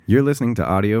You're listening to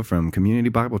audio from Community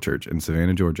Bible Church in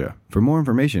Savannah, Georgia. For more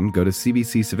information, go to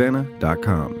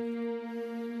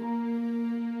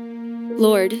cbcsavannah.com.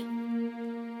 Lord,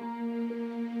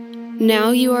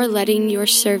 now you are letting your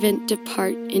servant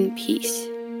depart in peace,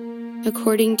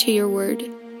 according to your word.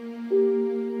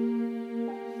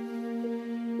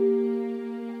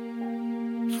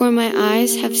 For my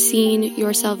eyes have seen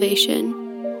your salvation,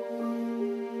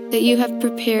 that you have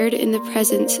prepared in the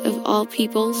presence of all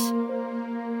peoples,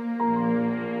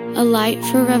 a light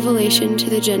for revelation to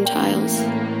the Gentiles,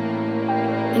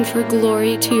 and for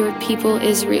glory to your people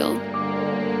Israel.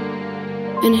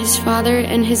 And his father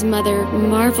and his mother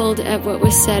marveled at what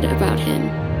was said about him.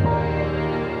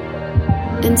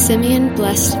 And Simeon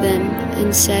blessed them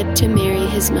and said to Mary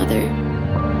his mother,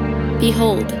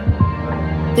 Behold,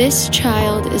 this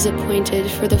child is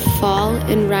appointed for the fall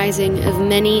and rising of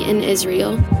many in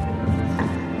Israel,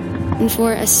 and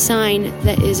for a sign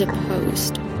that is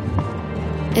opposed.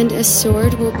 And a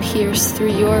sword will pierce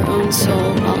through your own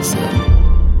soul also,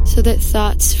 so that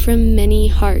thoughts from many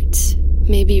hearts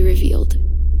may be revealed.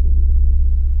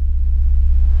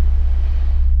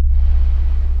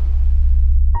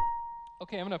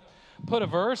 Okay, I'm going to put a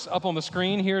verse up on the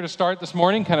screen here to start this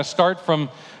morning, kind of start from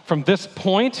this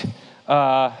point.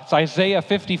 It's Isaiah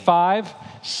 55,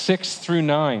 6 through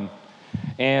 9.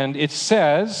 And it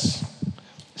says,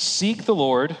 Seek the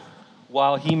Lord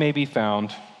while he may be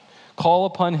found. Call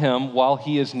upon him while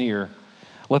he is near.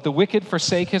 Let the wicked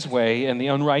forsake his way, and the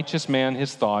unrighteous man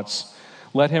his thoughts.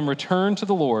 Let him return to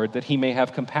the Lord, that he may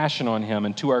have compassion on him,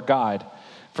 and to our God,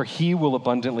 for he will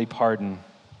abundantly pardon.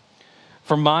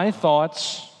 For my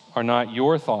thoughts are not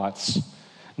your thoughts,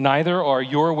 neither are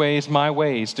your ways my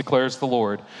ways, declares the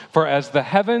Lord. For as the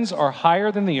heavens are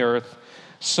higher than the earth,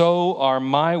 so are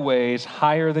my ways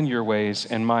higher than your ways,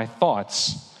 and my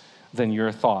thoughts than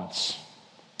your thoughts.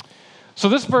 So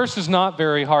this verse is not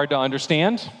very hard to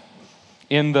understand.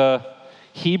 In the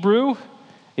Hebrew,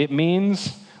 it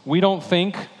means we don't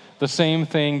think the same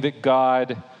thing that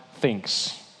God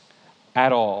thinks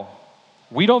at all.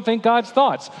 We don't think God's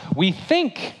thoughts. We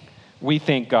think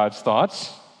God's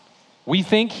thoughts. We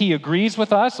think he agrees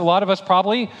with us. A lot of us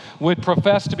probably would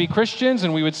profess to be Christians,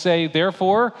 and we would say,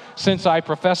 therefore, since I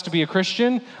profess to be a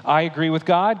Christian, I agree with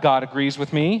God. God agrees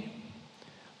with me.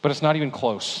 But it's not even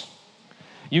close.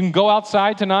 You can go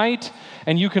outside tonight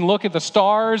and you can look at the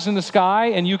stars in the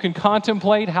sky and you can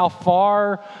contemplate how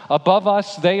far above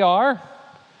us they are.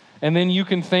 And then you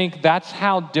can think that's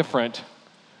how different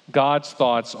God's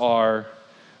thoughts are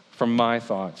from my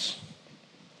thoughts.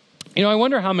 You know, I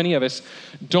wonder how many of us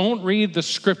don't read the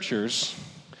scriptures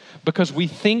because we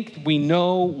think we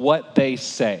know what they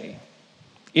say.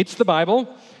 It's the Bible.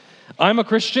 I'm a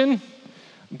Christian.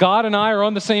 God and I are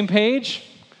on the same page.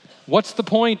 What's the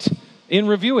point in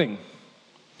reviewing?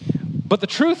 But the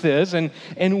truth is, and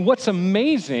what's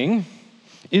amazing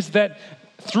is that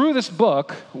through this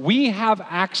book, we have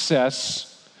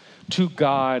access to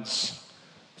God's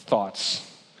thoughts.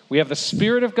 We have the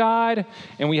Spirit of God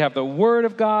and we have the Word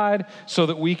of God so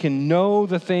that we can know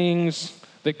the things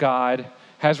that God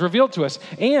has revealed to us.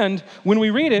 And when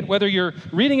we read it, whether you're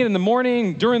reading it in the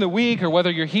morning, during the week, or whether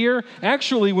you're here,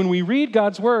 actually, when we read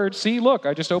God's word, see, look,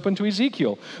 I just opened to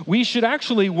Ezekiel. We should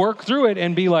actually work through it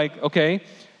and be like, okay,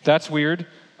 that's weird.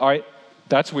 All right,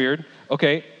 that's weird.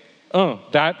 Okay,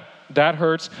 that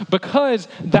hurts. Because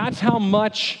that's how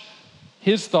much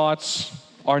his thoughts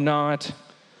are not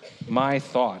my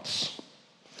thoughts.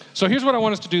 So here's what I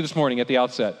want us to do this morning at the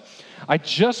outset. I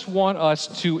just want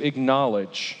us to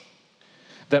acknowledge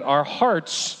that our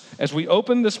hearts, as we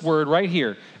open this word right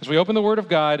here, as we open the word of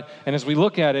God, and as we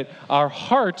look at it, our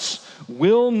hearts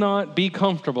will not be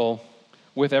comfortable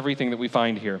with everything that we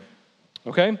find here.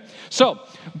 Okay? So,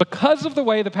 because of the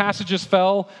way the passages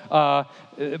fell,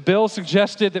 Bill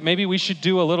suggested that maybe we should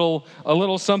do a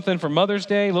little something for Mother's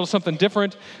Day, a little something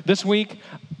different this week.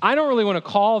 I don't really want to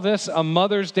call this a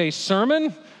Mother's Day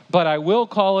sermon, but I will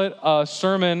call it a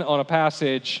sermon on a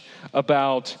passage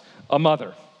about a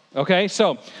mother. Okay,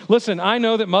 so listen, I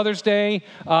know that Mother's Day,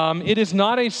 it is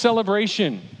not a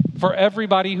celebration for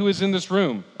everybody who is in this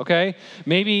room, okay?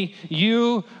 Maybe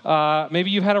you've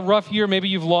had a rough year. Maybe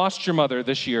you've lost your mother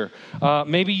this year.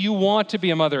 Maybe you want to be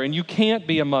a mother and you can't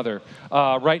be a mother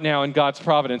right now in God's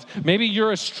providence. Maybe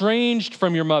you're estranged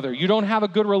from your mother. You don't have a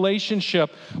good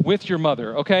relationship with your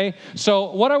mother, okay?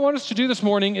 So what I want us to do this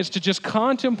morning is to just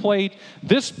contemplate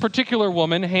this particular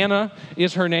woman. Hannah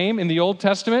is her name in the Old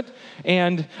Testament.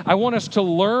 And I want us to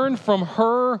learn from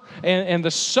her and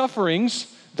the sufferings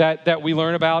that we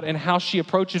learn about and how she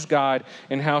approaches God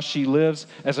and how she lives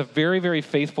as a very, very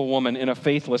faithful woman in a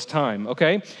faithless time,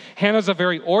 okay? Hannah's a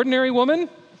very ordinary woman.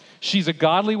 She's a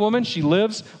godly woman. She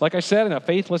lives, like I said, in a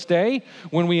faithless day.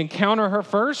 When we encounter her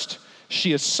first,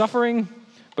 she is suffering,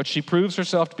 but she proves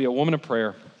herself to be a woman of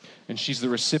prayer. And she's the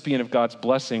recipient of God's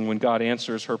blessing when God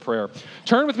answers her prayer.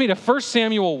 Turn with me to 1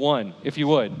 Samuel 1, if you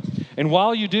would. And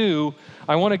while you do,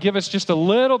 I want to give us just a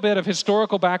little bit of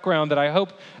historical background that I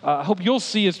hope you'll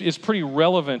see is pretty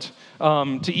relevant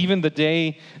to even the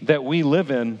day that we live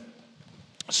in.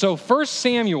 So 1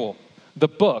 Samuel, the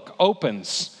book,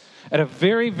 opens at a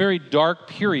very, very dark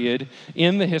period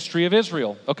in the history of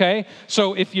Israel, okay?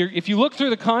 So if you look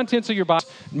through the contents of your Bible,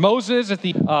 Moses at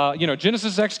the,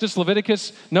 Genesis, Exodus,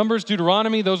 Leviticus, Numbers,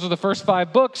 Deuteronomy, those are the first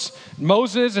 5 books.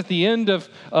 Moses at the end of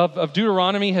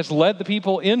Deuteronomy has led the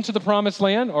people into the promised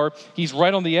land, or he's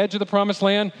right on the edge of the promised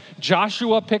land.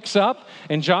 Joshua picks up,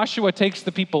 and Joshua takes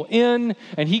the people in,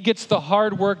 and he gets the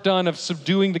hard work done of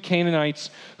subduing the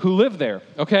Canaanites who live there,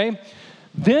 okay?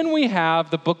 Then we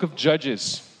have the book of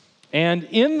Judges. And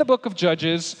in the book of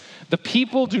Judges, the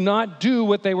people do not do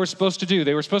what they were supposed to do.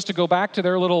 They were supposed to go back to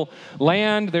their little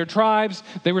land, their tribes.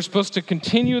 They were supposed to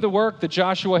continue the work that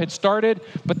Joshua had started,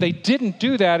 but they didn't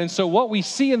do that. And so what we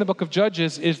see in the book of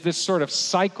Judges is this sort of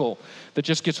cycle that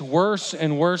just gets worse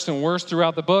and worse and worse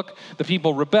throughout the book. The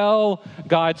people rebel.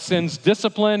 God sends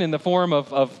discipline in the form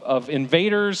of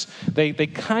invaders. They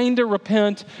kind of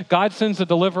repent. God sends a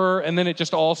deliverer, and then it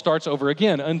just all starts over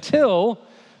again until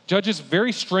Judges,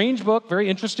 very strange book, very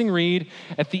interesting read.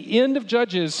 At the end of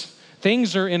Judges,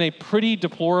 things are in a pretty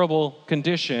deplorable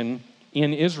condition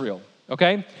in Israel,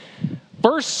 okay?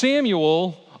 1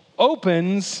 Samuel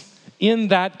opens in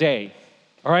that day,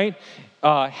 all right?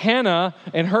 Hannah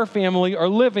and her family are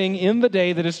living in the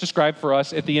day that is described for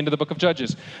us at the end of the book of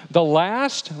Judges. The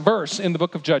last verse in the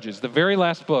book of Judges, the very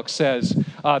last book, says,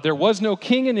 there was no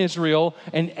king in Israel,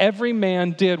 and every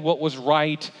man did what was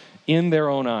right in their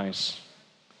own eyes.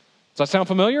 Does that sound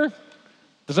familiar?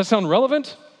 Does that sound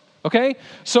relevant? Okay,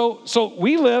 so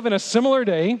we live in a similar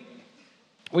day.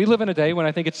 We live in a day when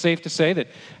I think it's safe to say that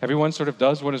everyone sort of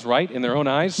does what is right in their own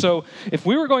eyes. So if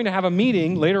we were going to have a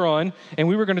meeting later on and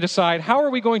we were going to decide how are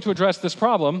we going to address this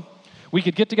problem, we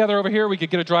could get together over here, we could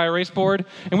get a dry erase board,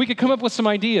 and we could come up with some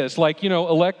ideas like,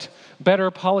 elect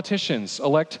better politicians,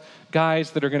 elect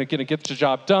guys that are going to get the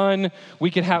job done.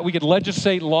 We could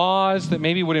legislate laws that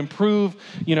maybe would improve,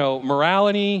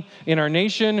 morality in our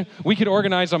nation. We could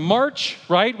organize a march,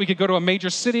 right? We could go to a major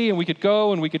city and we could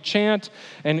go and we could chant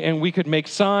and we could make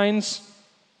signs.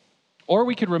 Or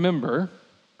we could remember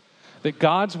that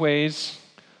God's ways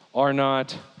are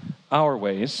not our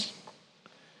ways.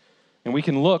 And we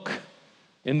can look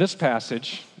in this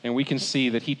passage and we can see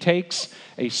that he takes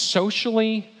a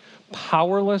socially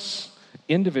powerless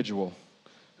individual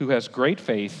who has great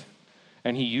faith,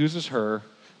 and he uses her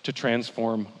to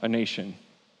transform a nation.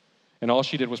 And all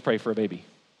she did was pray for a baby.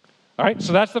 All right,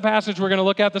 so that's the passage we're going to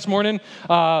look at this morning.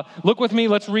 Look with me.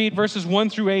 Let's read verses 1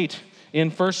 through 8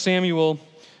 in 1 Samuel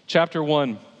chapter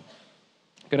 1.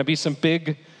 Going to be some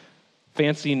big,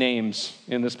 fancy names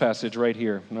in this passage right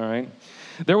here. All right.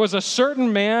 There was a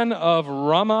certain man of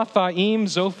Ramathaim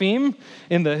Zophim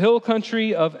in the hill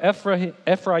country of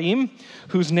Ephraim,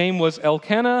 whose name was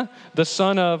Elkanah, the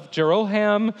son of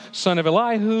Jeroham, son of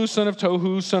Elihu, son of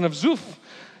Tohu, son of Zuph,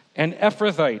 an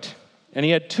Ephrathite. And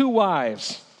he had 2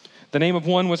 wives. The name of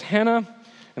one was Hannah,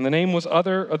 and the name of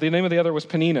the other was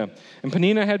Peninnah. And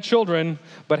Peninnah had children,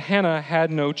 but Hannah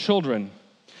had no children.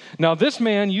 Now this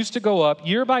man used to go up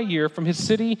year by year from his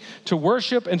city to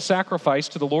worship and sacrifice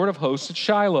to the Lord of hosts at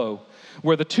Shiloh,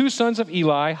 where the 2 sons of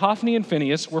Eli, Hophni and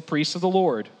Phinehas, were priests of the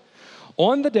Lord.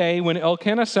 On the day when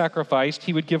Elkanah sacrificed,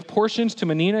 he would give portions to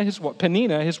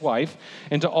Peninnah his wife,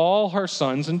 and to all her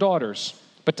sons and daughters.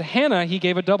 But to Hannah he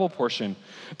gave a double portion,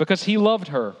 because he loved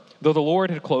her, though the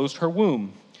Lord had closed her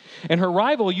womb. And her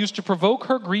rival used to provoke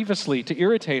her grievously to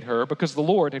irritate her, because the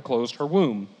Lord had closed her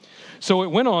womb. So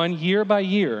it went on year by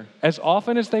year. As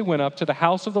often as they went up to the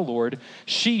house of the Lord,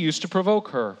 she used to provoke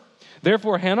her.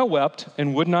 Therefore Hannah wept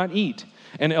and would not eat.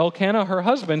 And Elkanah, her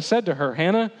husband, said to her,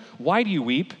 Hannah, why do you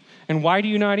weep? And why do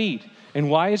you not eat? And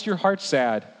why is your heart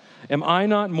sad? Am I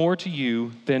not more to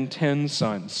you than 10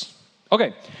 sons?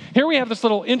 Okay, here we have this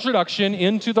little introduction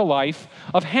into the life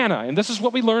of Hannah. And this is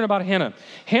what we learn about Hannah.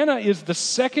 Hannah is the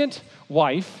second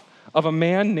wife of a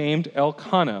man named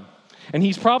Elkanah. And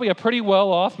he's probably a pretty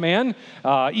well-off man,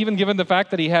 even given the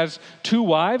fact that he has 2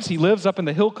 wives. He lives up in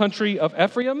the hill country of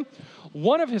Ephraim.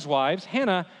 One of his wives,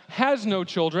 Hannah, has no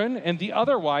children, and the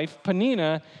other wife,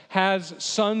 Peninnah, has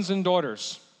sons and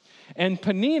daughters. And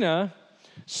Peninnah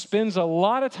spends a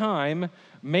lot of time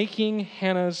making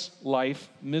Hannah's life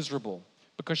miserable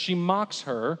because she mocks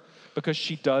her because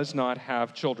she does not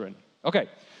have children. Okay,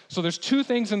 so there's 2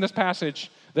 things in this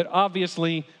passage that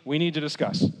obviously we need to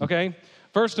discuss, okay?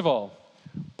 First of all,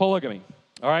 polygamy,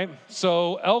 all right?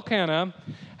 So Elkanah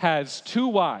has 2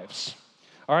 wives,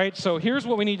 all right? So here's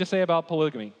what we need to say about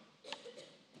polygamy.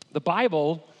 The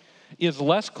Bible is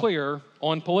less clear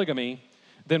on polygamy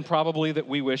than probably that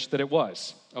we wish that it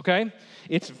was, okay?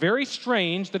 It's very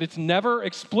strange that it's never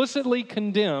explicitly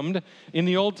condemned in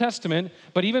the Old Testament,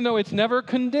 but even though it's never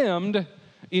condemned,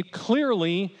 it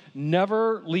clearly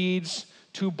never leads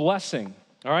to blessing,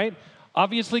 all right?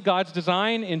 Obviously, God's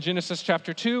design in Genesis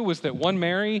chapter 2 was that one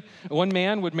man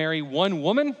would marry one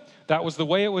woman. That was the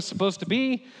way it was supposed to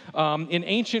be. In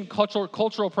ancient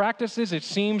cultural practices, it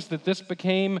seems that this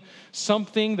became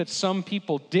something that some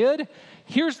people did.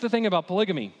 Here's the thing about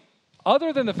polygamy.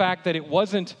 Other than the fact that it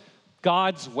wasn't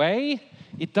God's way,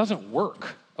 it doesn't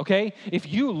work, okay?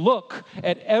 If you look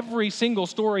at every single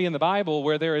story in the Bible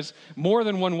where there is more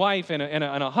than one wife and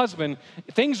a husband,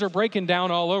 things are breaking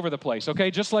down all over the place,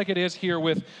 okay? Just like it is here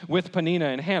with Peninnah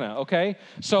and Hannah, okay?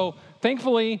 So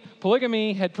thankfully,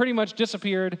 polygamy had pretty much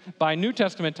disappeared by New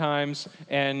Testament times,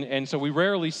 and so we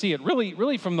rarely see it,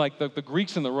 really from like the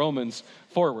Greeks and the Romans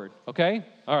forward, okay?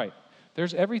 All right.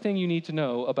 There's everything you need to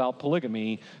know about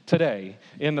polygamy today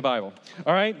in the Bible.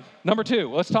 All right, number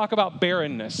 2, let's talk about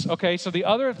barrenness. Okay, so the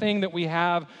other thing that we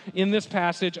have in this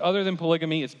passage, other than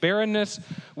polygamy, is barrenness.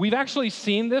 We've actually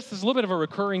seen this. This is a little bit of a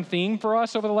recurring theme for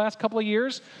us over the last couple of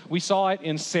years. We saw it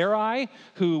in Sarai,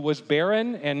 who was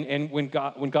barren, and when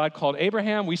God called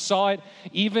Abraham. We saw it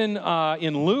even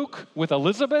in Luke with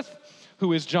Elizabeth,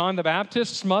 who is John the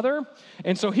Baptist's mother.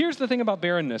 And so here's the thing about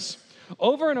barrenness.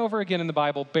 Over and over again in the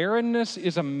Bible, barrenness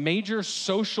is a major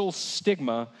social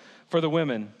stigma for the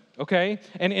women, okay?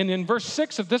 And in verse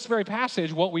 6 of this very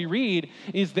passage, what we read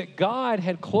is that God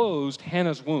had closed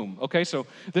Hannah's womb, okay? So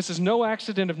this is no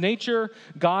accident of nature.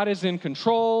 God is in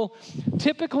control.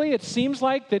 Typically, it seems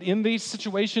like that in these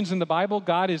situations in the Bible,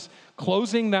 God is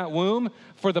closing that womb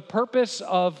for the purpose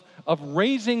of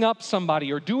raising up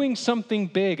somebody or doing something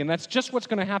big, and that's just what's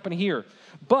going to happen here.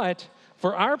 But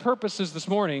for our purposes this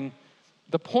morning,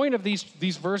 the point of these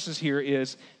verses here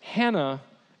is Hannah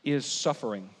is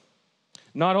suffering.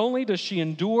 Not only does she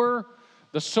endure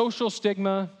the social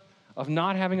stigma of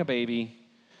not having a baby,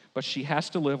 but she has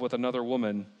to live with another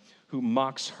woman who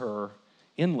mocks her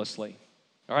endlessly.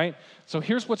 All right? So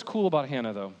here's what's cool about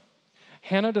Hannah, though.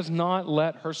 Hannah does not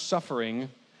let her suffering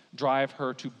drive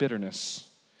her to bitterness.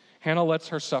 Hannah lets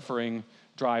her suffering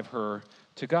drive her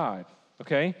to God.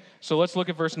 Okay? So let's look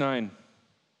at verse 9.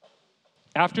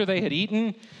 After they had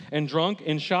eaten and drunk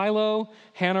in Shiloh,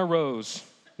 Hannah rose.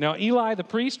 Now Eli the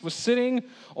priest was sitting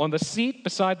on the seat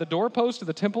beside the doorpost of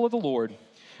the temple of the Lord,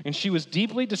 and she was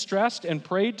deeply distressed and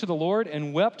prayed to the Lord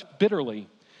and wept bitterly.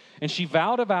 And she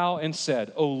vowed a vow and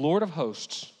said, O Lord of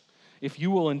hosts, if you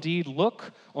will indeed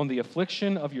look on the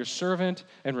affliction of your servant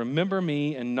and remember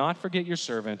me and not forget your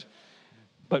servant,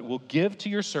 but will give to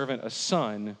your servant a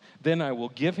son, then I will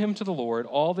give him to the Lord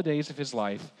all the days of his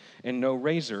life, and no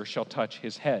razor shall touch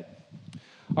his head.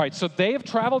 All right, so they have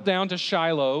traveled down to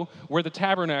Shiloh, where the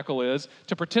tabernacle is,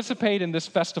 to participate in this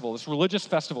festival, this religious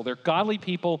festival. They're godly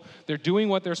people. They're doing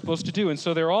what they're supposed to do. And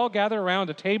so they're all gathered around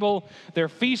a table. They're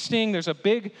feasting. There's a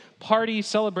big party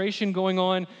celebration going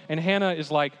on. And Hannah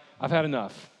is like, I've had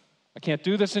enough. I can't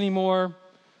do this anymore.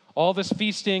 All this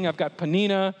feasting. I've got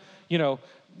Peninnah,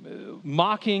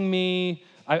 mocking me.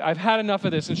 I've had enough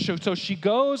of this. And so she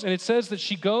goes, and it says that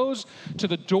she goes to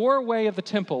the doorway of the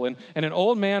temple. And an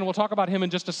old man, we'll talk about him in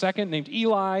just a second, named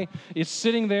Eli, is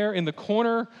sitting there in the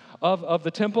corner of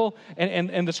the temple.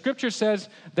 And the scripture says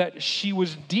that she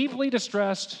was deeply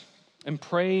distressed and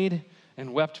prayed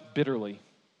and wept bitterly.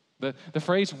 The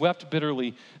phrase wept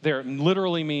bitterly there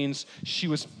literally means she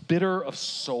was bitter of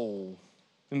soul.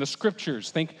 In the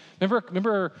scriptures,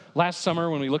 remember last summer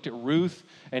when we looked at Ruth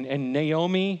and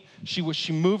Naomi?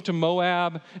 She moved to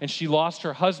Moab and she lost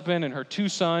her husband and her 2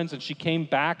 sons, and she came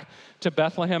back to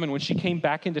Bethlehem. And when she came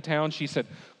back into town, she said,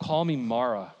 "Call me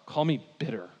Mara, call me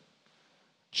bitter."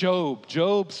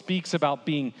 Job speaks about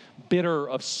being bitter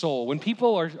of soul. When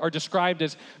people are described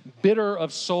as bitter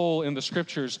of soul in the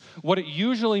scriptures, what it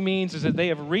usually means is that they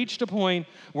have reached a point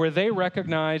where they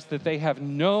recognize that they have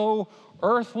no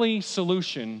earthly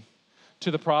solution to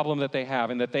the problem that they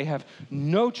have, and that they have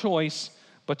no choice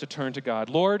but to turn to God.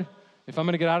 Lord, if I'm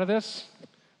going to get out of this,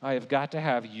 I have got to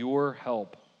have your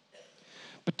help.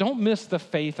 But don't miss the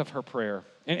faith of her prayer.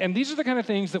 And these are the kind of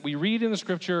things that we read in the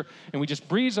scripture and we just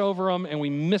breeze over them and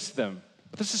we miss them.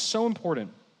 But this is so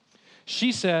important.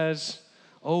 She says,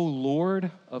 "O Lord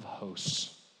of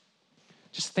hosts."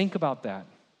 Just think about that.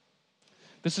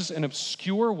 This is an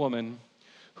obscure woman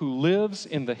who lives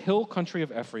in the hill country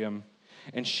of Ephraim,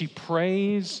 and she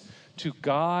prays to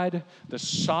God, the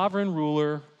sovereign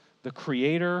ruler, the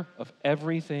creator of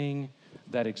everything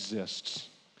that exists.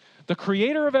 The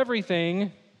creator of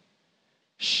everything,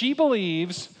 she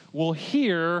believes, will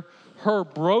hear her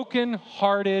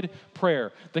broken-hearted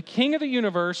prayer. The king of the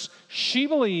universe, she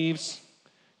believes,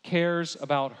 cares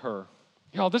about her.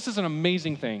 Y'all, this is an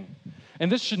amazing thing,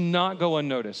 and this should not go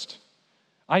unnoticed.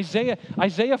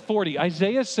 Isaiah 40,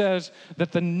 Isaiah says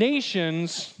that the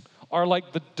nations are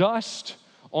like the dust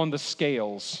on the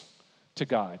scales to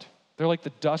God. They're like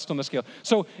the dust on the scale.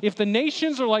 So if the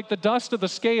nations are like the dust of the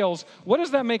scales, what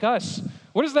does that make us?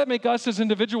 What does that make us as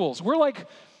individuals? We're like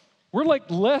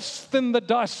less than the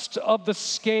dust of the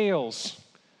scales.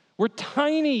 We're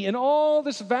tiny in all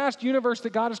this vast universe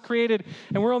that God has created,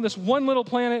 and we're on this one little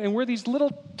planet, and we're these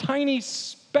little tiny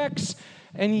specks,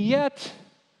 and yet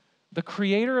the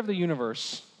creator of the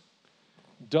universe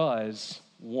does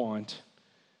want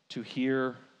to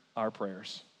hear our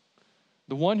prayers.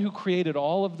 The one who created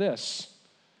all of this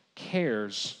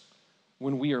cares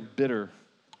when we are bitter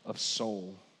of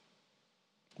soul.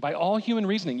 By all human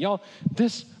reasoning, y'all,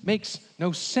 this makes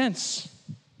no sense.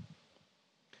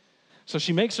 So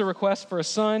she makes a request for a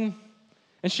son,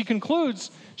 and she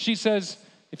concludes, she says,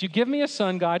 if you give me a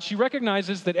son, God, she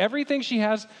recognizes that everything she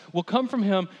has will come from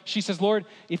him. She says, Lord,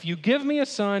 if you give me a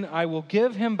son, I will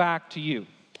give him back to you.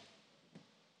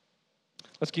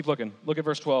 Let's keep looking. Look at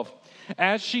verse 12.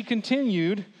 As she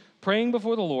continued praying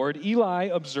before the Lord, Eli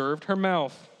observed her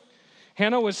mouth.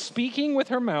 Hannah was speaking with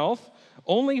her mouth,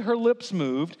 only her lips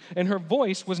moved, and her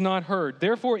voice was not heard.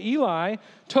 Therefore Eli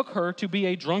took her to be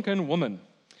a drunken woman.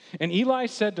 And Eli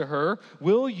said to her,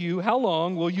 how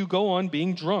long will you go on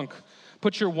being drunk?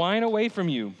 Put your wine away from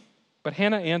you. But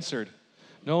Hannah answered,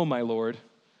 no, my Lord,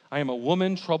 I am a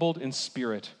woman troubled in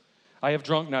spirit. I have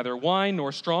drunk neither wine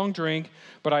nor strong drink,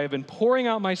 but I have been pouring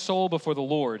out my soul before the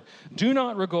Lord. Do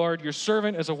not regard your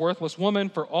servant as a worthless woman,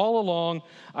 for all along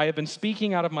I have been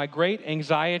speaking out of my great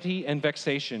anxiety and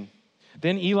vexation.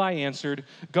 Then Eli answered,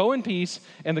 go in peace,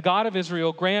 and the God of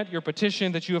Israel grant your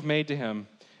petition that you have made to him.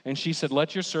 And she said,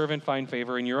 let your servant find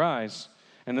favor in your eyes.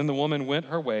 And then the woman went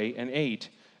her way and ate,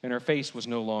 and her face was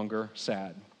no longer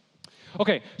sad.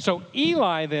 Okay, so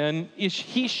Eli then,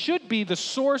 he should be the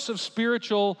source of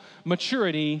spiritual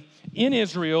maturity in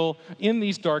Israel in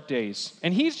these dark days.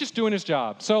 And he's just doing his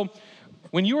job. So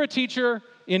when you were a teacher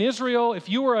in Israel, if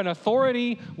you were an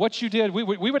authority, what you did, we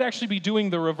would actually be doing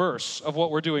the reverse of what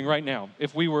we're doing right now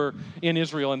if we were in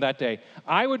Israel in that day.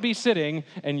 I would be sitting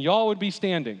and y'all would be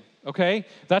standing. Okay?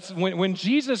 That's when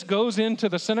Jesus goes into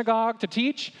the synagogue to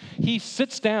teach, he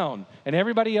sits down and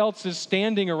everybody else is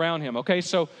standing around him. Okay?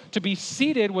 So to be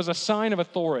seated was a sign of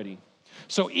authority.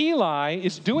 So Eli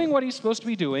is doing what he's supposed to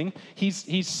be doing.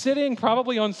 He's sitting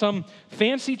probably on some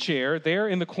fancy chair there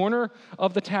in the corner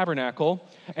of the tabernacle,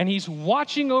 and he's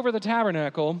watching over the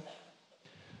tabernacle,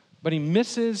 but he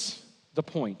misses the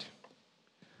point.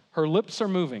 Her lips are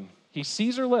moving. He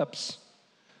sees her lips,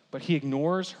 but he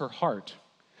ignores her heart.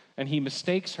 And he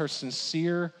mistakes her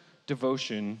sincere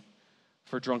devotion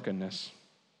for drunkenness.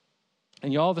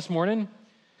 And y'all, this morning,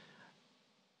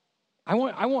 I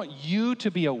want you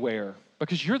to be aware,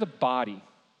 because you're the body.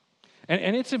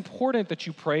 And it's important that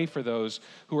you pray for those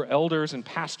who are elders and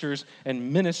pastors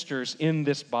and ministers in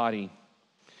this body.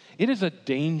 It is a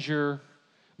danger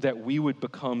that we would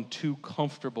become too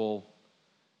comfortable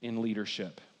in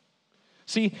leadership.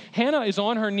 See, Hannah is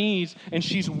on her knees and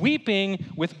she's weeping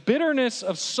with bitterness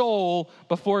of soul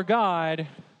before God,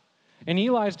 and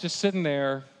Eli's just sitting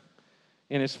there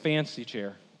in his fancy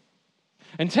chair.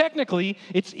 And technically,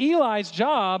 it's Eli's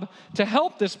job to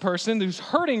help this person who's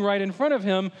hurting right in front of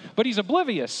him, but he's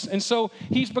oblivious. And so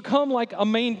he's become like a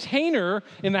maintainer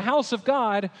in the house of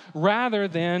God rather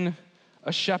than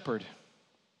a shepherd.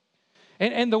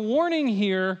 And the warning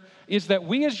here is that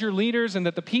we as your leaders and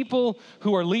that the people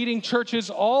who are leading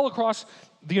churches all across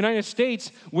the United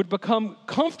States would become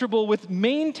comfortable with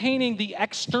maintaining the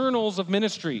externals of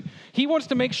ministry. He wants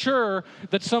to make sure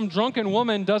that some drunken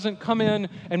woman doesn't come in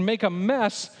and make a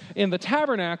mess in the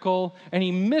tabernacle, and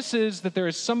he misses that there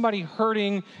is somebody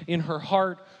hurting in her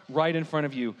heart right in front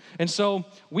of you. And so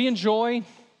we enjoy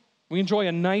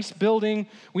a nice building.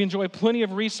 We enjoy plenty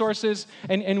of resources.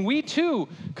 And we too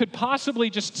could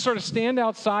possibly just sort of stand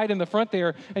outside in the front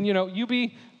there and, you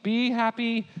be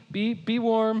happy, be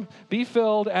warm, be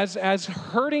filled as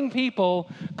hurting people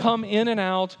come in and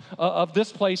out of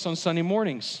this place on Sunday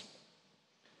mornings.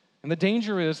 And the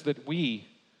danger is that we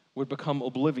would become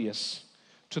oblivious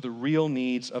to the real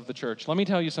needs of the church. Let me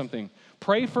tell you something.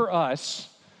 Pray for us,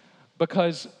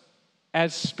 because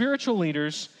as spiritual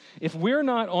leaders, if we're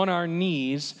not on our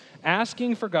knees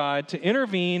asking for God to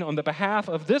intervene on the behalf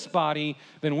of this body,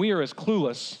 then we are as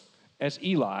clueless as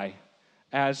Eli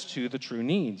as to the true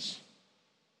needs.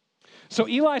 So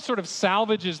Eli sort of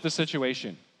salvages the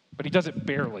situation, but he does it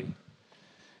barely.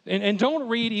 And don't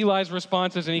read Eli's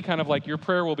response as any kind of like, your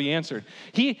prayer will be answered.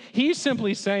 He's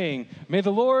simply saying, may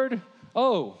the Lord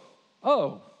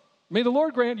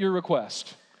grant your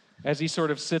request, as he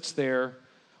sort of sits there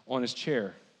on his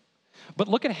chair. But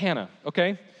look at Hannah,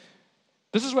 okay?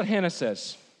 This is what Hannah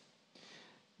says.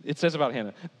 It says about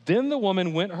Hannah, then the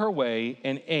woman went her way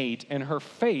and ate, and her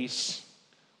face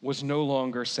was no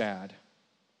longer sad.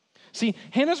 See,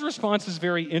 Hannah's response is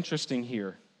very interesting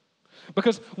here.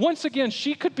 Because once again,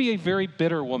 she could be a very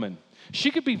bitter woman. She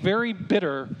could be very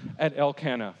bitter at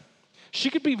Elkanah. She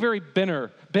could be very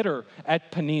bitter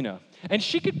at Peninnah. And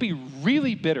she could be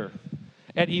really bitter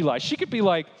at Eli. She could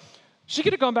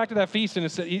have gone back to that feast and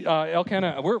said,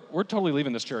 Elkanah, we're totally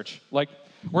leaving this church. Like,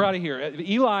 we're out of here.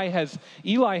 Eli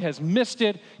has missed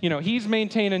it. You know, he's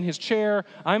maintaining his chair.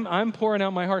 I'm pouring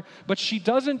out my heart. But she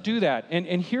doesn't do that.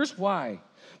 And here's why.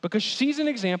 Because she's an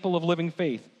example of living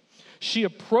faith. She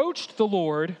approached the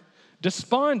Lord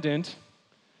despondent,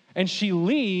 and she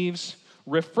leaves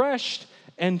refreshed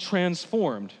and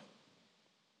transformed.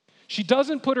 She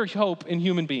doesn't put her hope in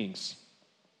human beings.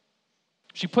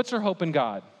 She puts her hope in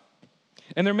God.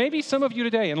 And there may be some of you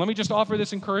today, and let me just offer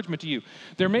this encouragement to you.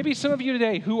 There may be some of you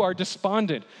today who are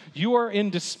despondent. You are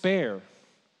in despair.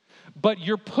 But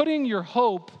you're putting your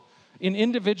hope in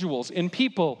individuals, in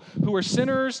people who are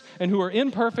sinners and who are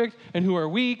imperfect and who are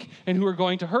weak and who are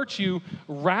going to hurt you,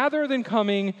 rather than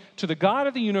coming to the God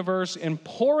of the universe and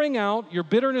pouring out your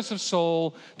bitterness of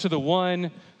soul to the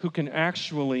one who can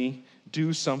actually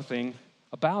do something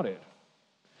about it.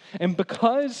 And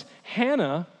because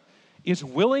Hannah is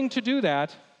willing to do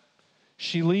that,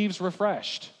 she leaves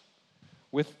refreshed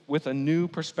with a new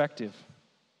perspective.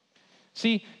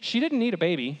 See, she didn't need a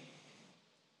baby.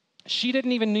 She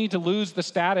didn't even need to lose the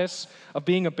status of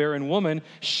being a barren woman.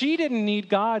 She didn't need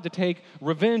God to take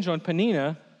revenge on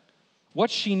Peninnah.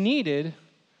 What she needed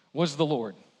was the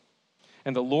Lord.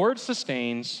 And the Lord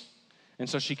sustains, and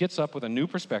so she gets up with a new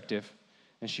perspective,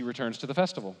 and she returns to the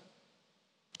festival.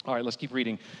 All right, let's keep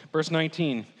reading. Verse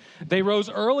 19. They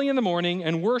rose early in the morning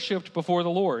and worshiped before the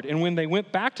Lord. And when they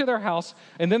went back to their house,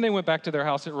 and then they went back to their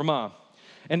house at Ramah.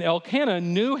 And Elkanah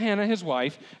knew Hannah his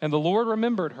wife, and the Lord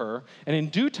remembered her. And in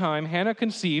due time Hannah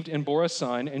conceived and bore a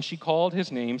son, and she called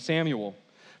his name Samuel.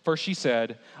 For she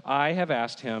said, I have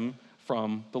asked him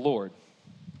from the Lord.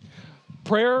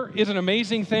 Prayer is an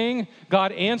amazing thing.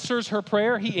 God answers her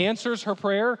prayer. He answers her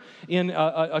prayer in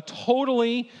a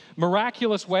totally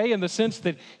miraculous way, in the sense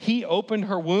that he opened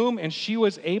her womb and she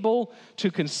was able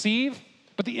to conceive.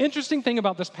 But the interesting thing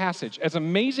about this passage, as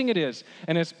amazing it is,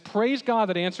 and as praise God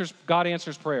that God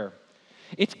answers prayer,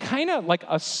 it's kind of like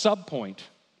a subpoint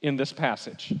in this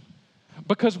passage.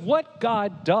 Because what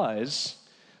God does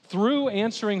through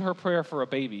answering her prayer for a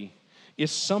baby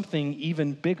is something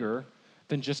even bigger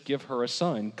than just give her a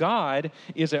son. God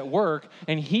is at work,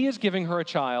 and he is giving her a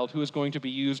child who is going to be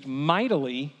used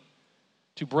mightily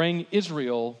to bring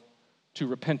Israel to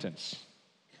repentance.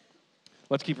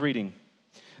 Let's keep reading.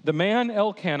 The man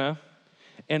Elkanah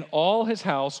and all his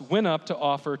house went up to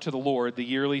offer to the Lord the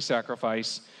yearly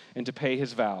sacrifice and to pay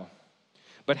his vow.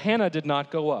 But Hannah did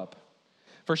not go up,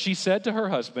 for she said to her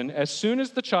husband, as soon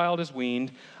as the child is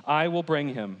weaned, I will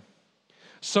bring him,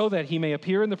 so that he may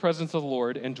appear in the presence of the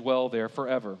Lord and dwell there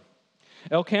forever.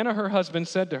 Elkanah, her husband,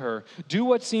 said to her, do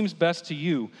what seems best to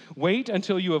you. Wait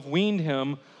until you have weaned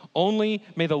him. Only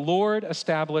may the Lord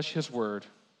establish his word.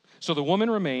 So the woman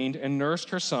remained and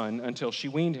nursed her son until she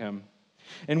weaned him.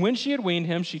 And when she had weaned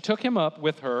him, she took him up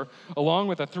with her, along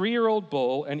with a 3-year-old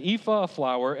bull, an ephah of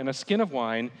flour, and a skin of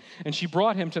wine, and she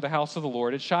brought him to the house of the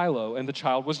Lord at Shiloh, and the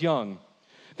child was young.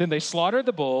 Then they slaughtered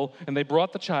the bull, and they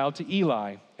brought the child to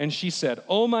Eli. And she said,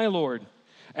 O my Lord,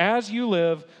 as you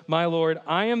live, my Lord,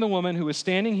 I am the woman who is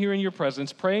standing here in your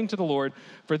presence, praying to the Lord.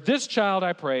 For this child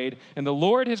I prayed, and the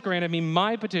Lord has granted me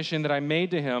my petition that I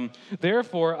made to him.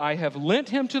 Therefore I have lent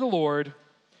him to the Lord.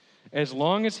 As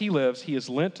long as he lives, he is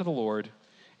lent to the Lord,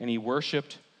 and he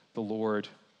worshiped the Lord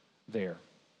there.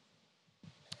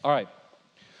 All right.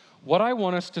 What I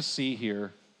want us to see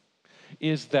here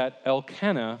is that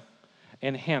Elkanah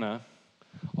and Hannah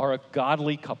are a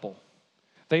godly couple.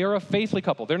 They are a faithful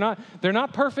couple. They're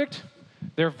not perfect.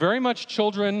 They're very much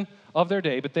children of their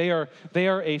day, but they are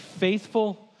a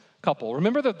faithful couple.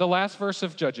 Remember the last verse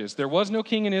of Judges. There was no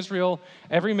king in Israel.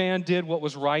 Every man did what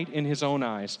was right in his own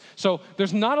eyes. So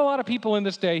there's not a lot of people in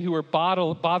this day who are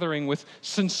bothering with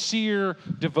sincere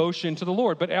devotion to the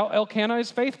Lord. But Elkanah is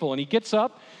faithful, and he gets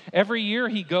up. Every year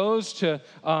he goes to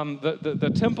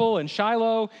the temple in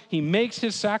Shiloh. He makes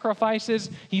his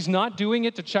sacrifices. He's not doing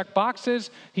it to check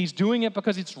boxes. He's doing it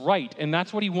because it's right, and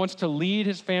that's what he wants to lead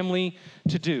his family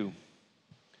to do.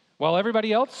 While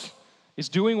everybody else is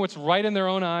doing what's right in their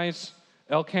own eyes,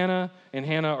 Elkanah and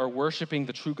Hannah are worshiping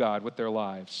the true God with their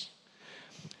lives.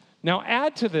 Now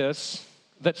add to this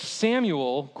that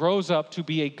Samuel grows up to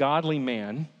be a godly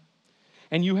man,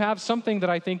 and you have something that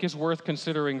I think is worth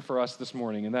considering for us this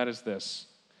morning, and that is this.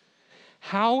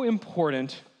 How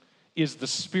important is the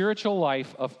spiritual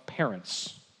life of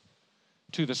parents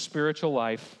to the spiritual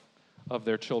life of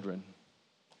their children?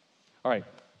 All right.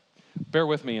 Bear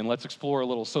with me and let's explore a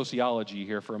little sociology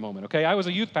here for a moment, okay? I was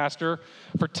a youth pastor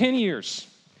for 10 years,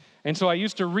 and so I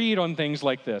used to read on things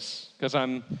like this because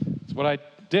it's what I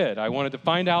did. I wanted to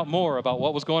find out more about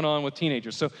what was going on with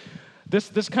teenagers. So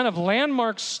this kind of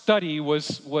landmark study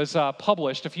was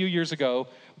published a few years ago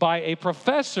by a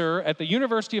professor at the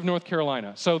University of North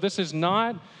Carolina. So this is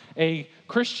not a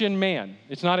Christian man.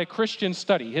 It's not a Christian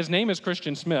study. His name is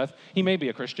Christian Smith. He may be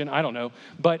a Christian, I don't know.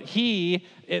 But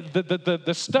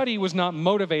the study was not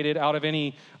motivated out of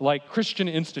any Christian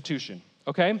institution,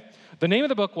 okay? The name of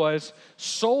the book was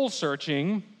Soul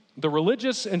Searching: The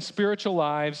Religious and Spiritual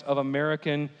Lives of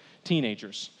American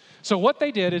Teenagers. So what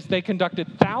they did is they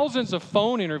conducted thousands of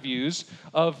phone interviews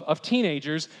of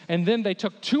teenagers, and then they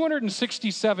took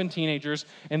 267 teenagers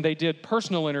and they did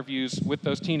personal interviews with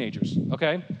those teenagers,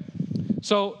 okay?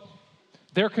 So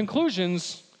their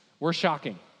conclusions were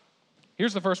shocking.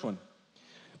 Here's the first one.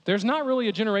 There's not really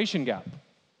a generation gap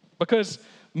because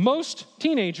most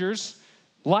teenagers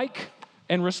like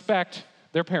and respect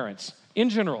their parents in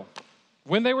general.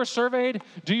 When they were surveyed,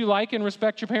 do you like and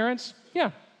respect your parents? Yeah.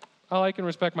 I like and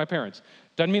respect my parents.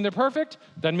 Doesn't mean they're perfect.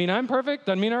 Doesn't mean I'm perfect.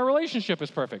 Doesn't mean our relationship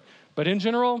is perfect. But in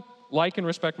general, like and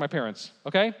respect my parents,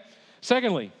 okay?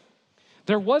 Secondly,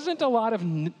 there wasn't a lot of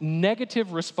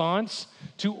negative response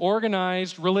to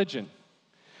organized religion.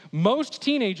 Most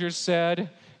teenagers said,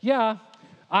 yeah,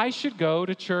 I should go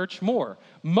to church more.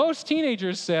 Most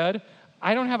teenagers said,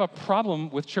 I don't have a problem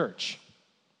with church.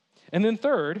 And then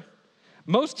third,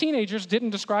 most teenagers didn't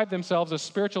describe themselves as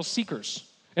spiritual seekers.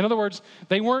 In other words,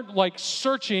 they weren't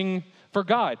searching for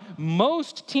God.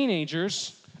 Most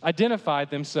teenagers identified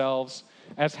themselves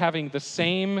as having the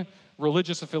same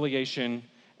religious affiliation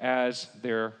as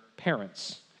their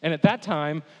parents. And at that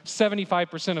time,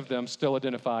 75% of them still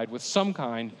identified with some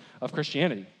kind of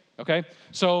Christianity, okay?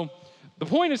 So the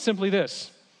point is simply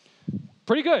this.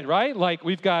 Pretty good, right?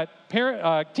 We've got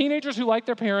teenagers who like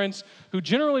their parents, who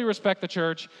generally respect the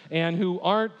church, and who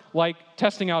aren't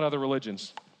testing out other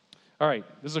religions. All right,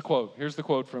 this is a quote. Here's the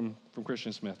quote from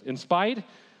Christian Smith. In spite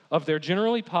of their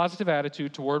generally positive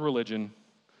attitude toward religion,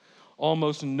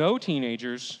 almost no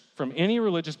teenagers from any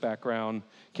religious background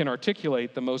can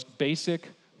articulate the most basic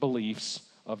beliefs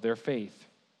of their faith.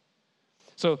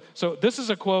 So this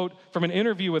is a quote from an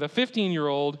interview with a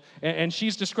 15-year-old, and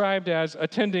she's described as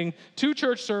attending 2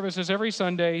 church services every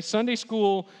Sunday, Sunday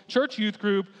school, church youth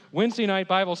group, Wednesday night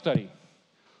Bible study.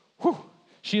 Whew.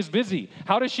 She is busy.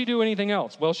 How does she do anything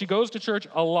else? Well, she goes to church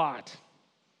a lot.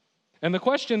 And the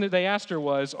question that they asked her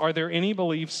was, are there any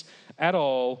beliefs at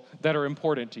all that are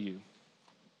important to you?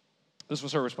 This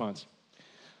was her response.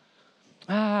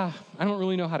 I don't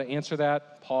really know how to answer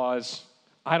that. Pause.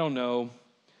 I don't know.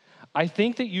 I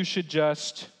think that you should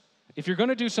if you're going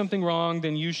to do something wrong,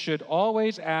 then you should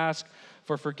always ask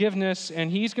for forgiveness,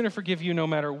 and he's going to forgive you no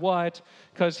matter what,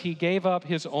 because he gave up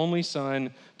his only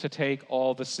son to take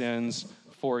all the sins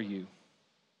for you.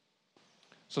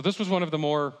 So this was one of the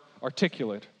more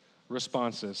articulate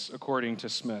responses, according to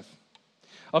Smith.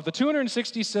 Of the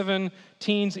 267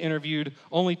 teens interviewed,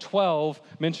 only 12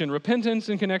 mentioned repentance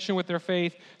in connection with their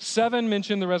faith, 7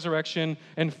 mentioned the resurrection,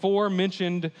 and 4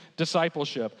 mentioned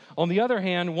discipleship. On the other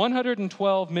hand,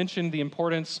 112 mentioned the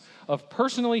importance of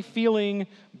personally feeling,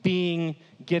 being,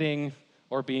 getting,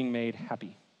 or being made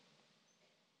happy.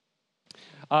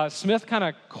 Smith kind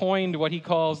of coined what he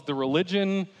calls the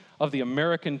religion of the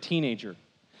American teenager,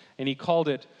 and he called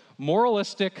it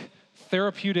moralistic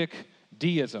therapeutic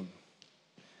deism.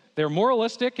 They're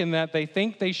moralistic in that they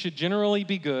think they should generally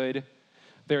be good.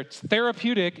 They're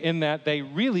therapeutic in that they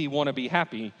really want to be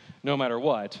happy no matter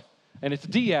what. And it's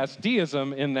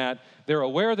deism in that they're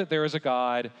aware that there is a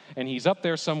God and he's up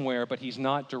there somewhere, but he's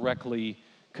not directly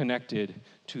connected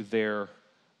to their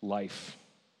life.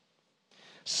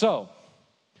 So,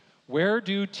 Where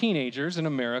do teenagers in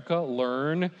America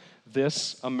learn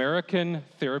this American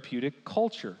therapeutic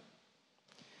culture?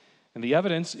 And the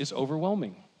evidence is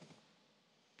overwhelming.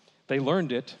 They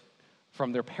learned it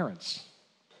from their parents,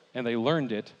 and they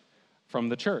learned it from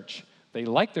the church. They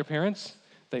like their parents,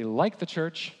 they like the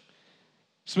church.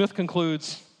 Smith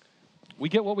concludes, we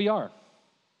get what we are.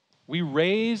 We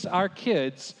raise our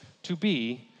kids to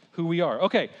be who we are.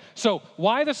 Okay, so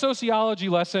why the sociology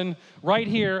lesson right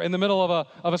here in the middle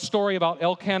of a story about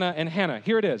Elkanah and Hannah?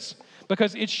 Here it is.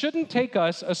 Because it shouldn't take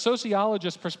us a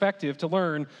sociologist's perspective to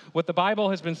learn what the Bible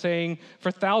has been saying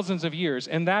for thousands of years,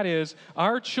 and that is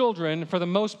our children, for the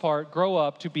most part, grow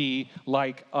up to be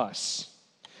like us.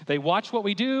 They watch what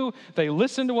we do, they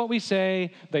listen to what we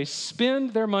say, they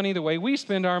spend their money the way we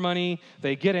spend our money,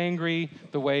 they get angry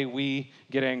the way we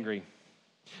get angry.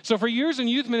 So for years in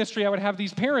youth ministry, I would have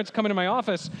these parents come into my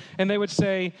office, and they would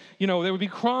say, they would be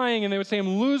crying, and they would say,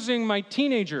 I'm losing my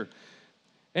teenager.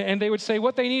 And they would say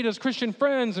what they need is Christian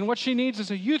friends, and what she needs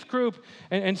is a youth group.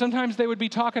 And sometimes they would be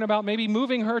talking about maybe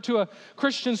moving her to a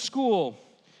Christian school.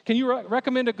 Can you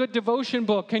recommend a good devotion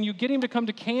book? Can you get him to come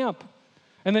to camp?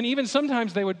 And then even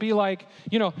sometimes they would be like,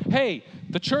 hey,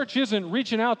 the church isn't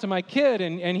reaching out to my kid,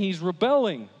 and he's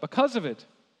rebelling because of it.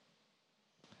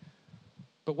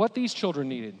 But what these children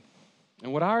needed,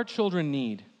 and what our children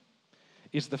need,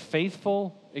 is the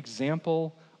faithful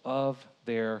example of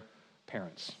their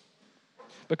parents.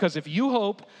 Because if you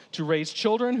hope to raise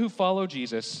children who follow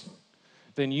Jesus,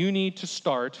 then you need to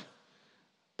start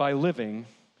by living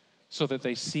so that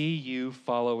they see you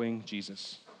following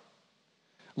Jesus.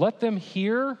 Let them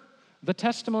hear the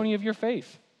testimony of your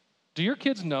faith. Do your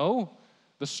kids know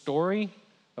the story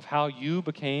of how you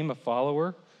became a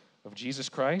follower of Jesus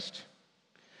Christ?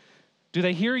 Do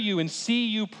they hear you and see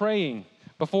you praying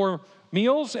before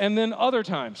meals and then other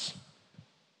times,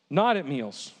 not at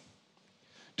meals?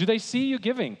 Do they see you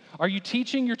giving? Are you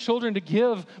teaching your children to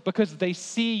give because they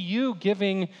see you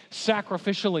giving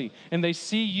sacrificially and they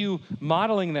see you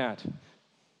modeling that?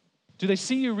 Do they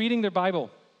see you reading their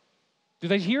Bible? Do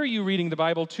they hear you reading the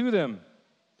Bible to them?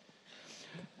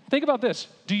 Think about this.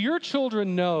 Do your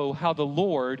children know how the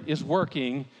Lord is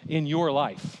working in your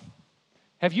life?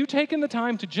 Have you taken the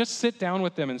time to just sit down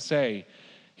with them and say,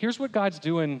 here's what God's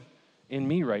doing in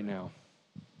me right now?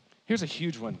 Here's a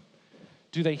huge one.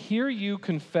 Do they hear you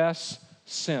confess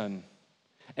sin,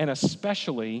 and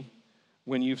especially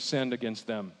when you've sinned against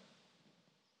them?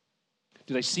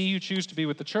 Do they see you choose to be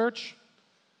with the church?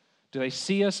 Do they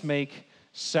see us make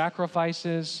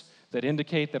sacrifices that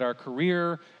indicate that our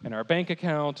career and our bank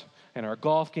account and our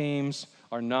golf games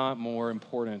are not more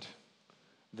important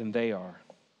than they are?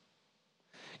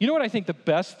 You know what I think the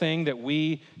best thing that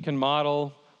we can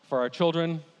model for our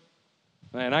children?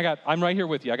 And I'm right here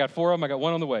with you. I got 4 of them. I got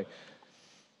 1 on the way.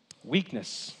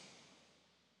 Weakness.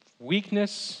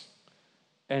 Weakness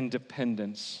and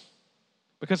dependence.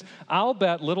 Because I'll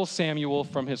bet little Samuel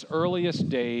from his earliest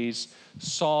days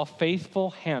saw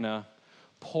faithful Hannah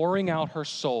pouring out her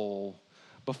soul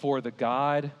before the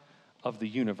God of the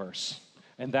universe.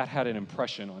 And that had an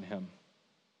impression on him.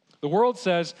 The world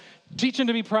says, teach him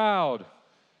to be proud.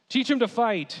 Teach him to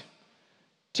fight.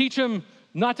 Teach him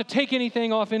not to take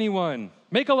anything off anyone.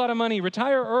 Make a lot of money.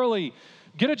 Retire early.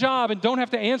 Get a job and don't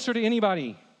have to answer to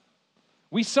anybody.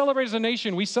 We celebrate as a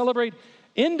nation. We celebrate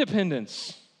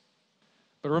independence.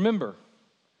 But remember,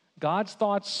 God's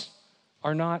thoughts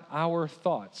are not our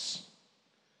thoughts.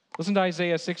 Listen to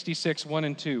Isaiah 66, 1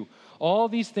 and 2. All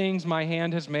these things my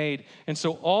hand has made, and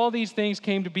so all these things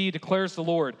came to be, declares the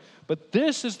Lord. But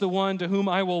this is the one to whom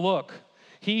I will look,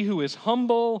 he who is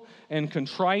humble and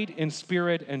contrite in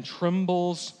spirit and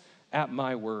trembles at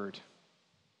my word.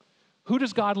 Who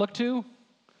does God look to?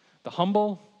 The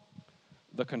humble,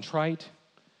 the contrite,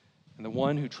 and the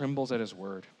one who trembles at his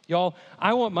word. Y'all,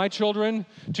 I want my children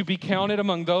to be counted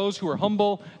among those who are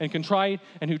humble and contrite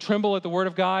and who tremble at the word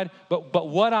of God. But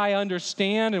what I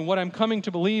understand and what I'm coming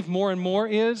to believe more and more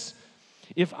is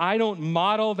if I don't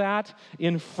model that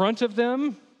in front of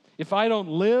them, if I don't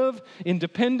live in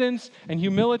dependence and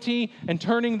humility and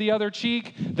turning the other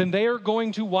cheek, then they are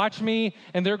going to watch me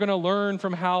and they're going to learn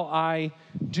from how I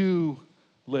do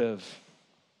live.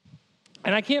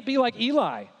 And I can't be like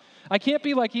Eli. I can't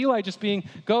be like Eli just being,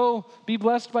 go be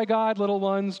blessed by God, little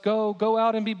ones. Go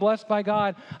out and be blessed by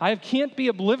God. I can't be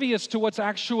oblivious to what's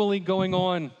actually going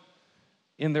on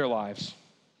in their lives.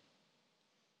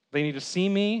 They need to see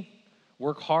me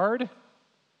work hard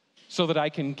so that I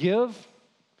can give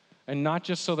and not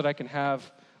just so that I can have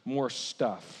more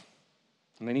stuff.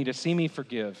 And they need to see me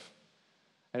forgive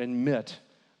and admit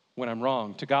when I'm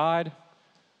wrong to God,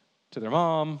 to their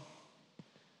mom,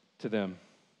 to them.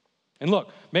 And look,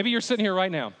 maybe you're sitting here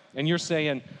right now and you're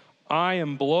saying, I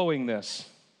am blowing this.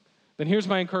 Then here's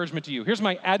my encouragement to you. Here's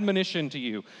my admonition to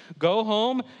you. Go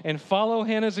home and follow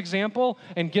Hannah's example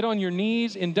and get on your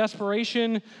knees in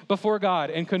desperation before God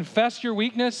and confess your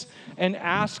weakness and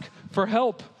ask for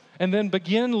help. And then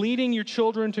begin leading your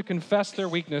children to confess their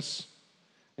weakness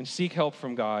and seek help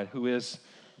from God, who is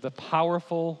the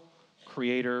powerful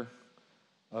creator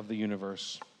of the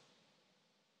universe.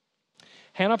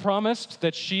 Hannah promised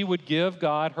that she would give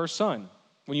God her son.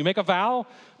 When you make a vow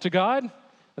to God,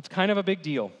 that's kind of a big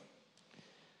deal.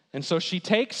 And so she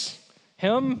takes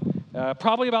him,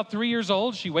 probably about 3 years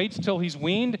old. She waits till he's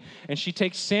weaned, and she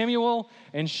takes Samuel,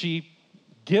 and she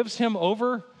gives him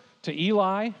over to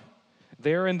Eli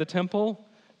there in the temple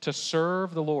to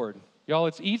serve the Lord. Y'all,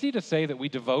 it's easy to say that we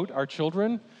devote our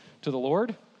children to the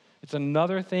Lord. It's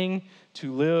another thing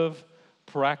to live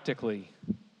practically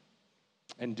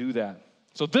and do that.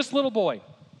 So this little boy,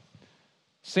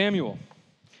 Samuel,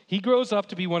 he grows up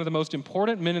to be one of the most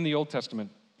important men in the Old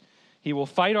Testament. He will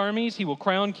fight armies, he will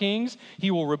crown kings,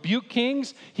 he will rebuke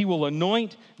kings, he will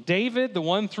anoint David, the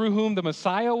one through whom the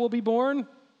Messiah will be born,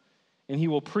 and he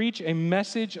will preach a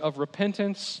message of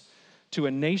repentance to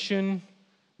a nation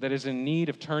that is in need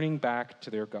of turning back to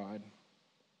their God.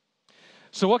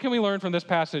 So what can we learn from this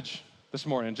passage this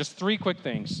morning? Just three quick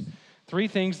things. Three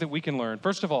things that we can learn.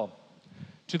 First of all,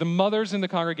 to the mothers in the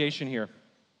congregation here,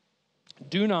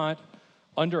 do not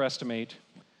underestimate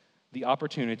the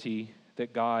opportunity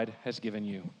that God has given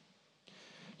you.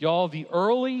 Y'all, the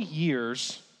early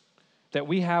years that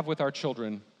we have with our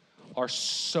children are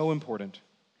so important.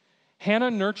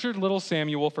 Hannah nurtured little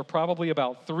Samuel for probably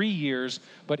about 3 years,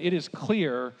 but it is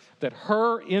clear that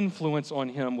her influence on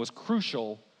him was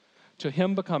crucial to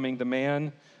him becoming the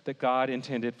man that God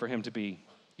intended for him to be.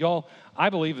 Y'all,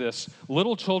 I believe this.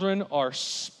 Little children are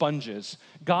sponges.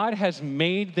 God has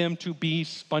made them to be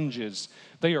sponges.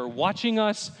 They are watching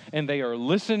us and they are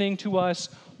listening to us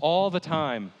all the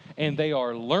time, and they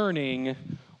are learning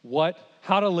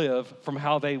how to live from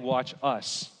how they watch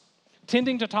us.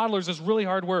 Tending to toddlers is really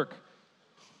hard work,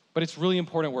 but it's really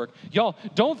important work. Y'all,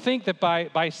 don't think that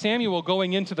by Samuel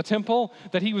going into the temple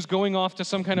that he was going off to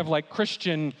some kind of like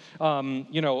Christian,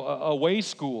 away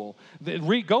school.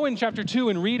 Go in chapter 2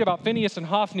 and read about Phinehas and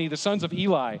Hophni, the sons of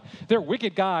Eli. They're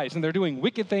wicked guys, and they're doing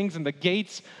wicked things in the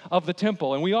gates of the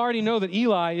temple. And we already know that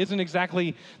Eli isn't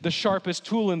exactly the sharpest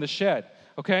tool in the shed,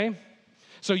 okay?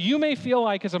 So you may feel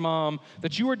like as a mom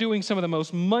that you are doing some of the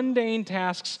most mundane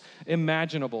tasks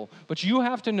imaginable, but you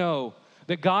have to know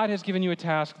that God has given you a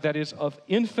task that is of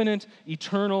infinite,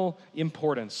 eternal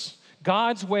importance.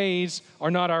 God's ways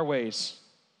are not our ways.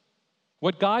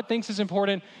 What God thinks is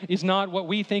important is not what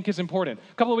we think is important.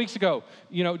 A couple of weeks ago,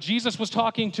 Jesus was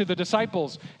talking to the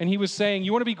disciples, and he was saying,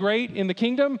 you want to be great in the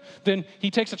kingdom? Then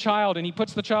he takes a child, and he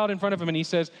puts the child in front of him, and he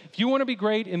says, if you want to be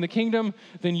great in the kingdom,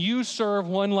 then you serve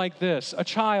one like this, a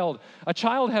child. A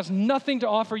child has nothing to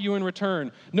offer you in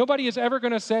return. Nobody is ever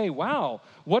going to say, wow,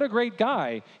 what a great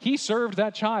guy. He served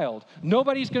that child.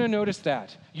 Nobody's going to notice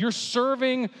that. You're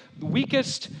serving the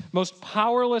weakest, most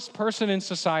powerless person in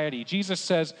society. Jesus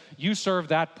says, you serve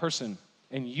that person,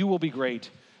 and you will be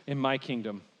great in my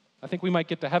kingdom. I think we might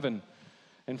get to heaven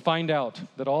and find out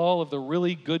that all of the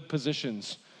really good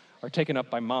positions are taken up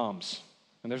by moms,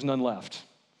 and there's none left.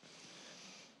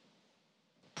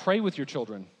 Pray with your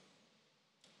children.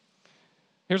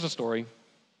 Here's a story.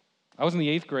 I was in the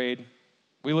 8th grade.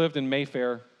 We lived in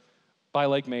Mayfair by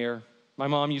Lake Mayer. My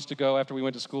mom used to go after we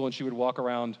went to school, and she would walk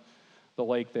around the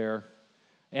lake there.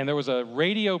 And there was a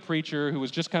radio preacher who was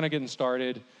just kind of getting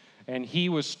started, and he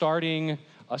was starting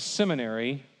a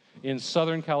seminary in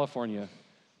Southern California.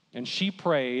 And she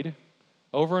prayed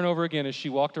over and over again as she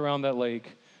walked around that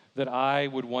lake that I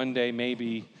would one day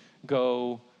maybe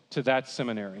go to that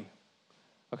seminary.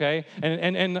 Okay?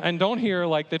 And don't hear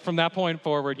like that from that point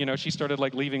forward, she started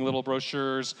like leaving little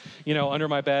brochures, under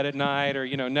my bed at night or,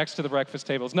 next to the breakfast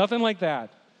tables. Nothing like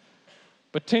that.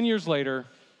 But 10 years later,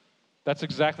 that's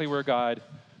exactly where God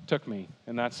took me.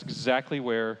 And that's exactly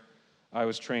where I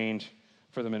was trained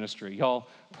for the ministry. Y'all,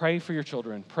 pray for your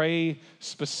children. Pray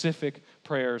specific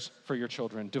prayers for your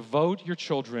children. Devote your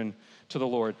children to the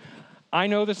Lord. I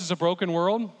know this is a broken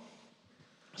world.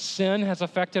 Sin has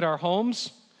affected our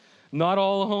homes. Not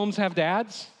all homes have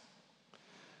dads.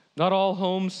 Not all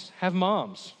homes have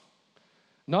moms.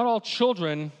 Not all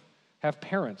children have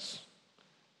parents.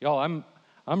 Y'all,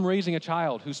 I'm raising a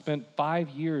child who spent 5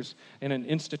 years in an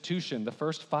institution, the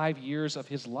first 5 years of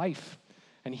his life,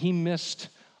 and he missed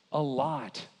a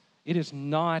lot It is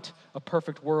not a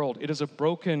perfect world. It is a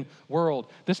broken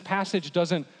world. This passage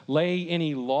doesn't lay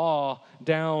any law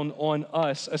down on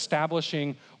us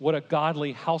establishing what a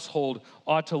godly household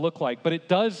ought to look like. But it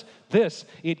does this.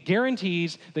 It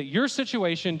guarantees that your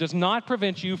situation does not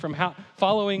prevent you from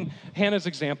following Hannah's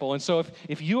example. And so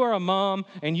if you are a mom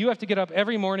and you have to get up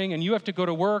every morning and you have to go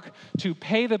to work to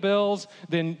pay the bills,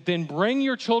 then bring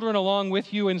your children along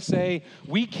with you and say,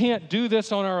 we can't do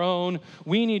this on our own.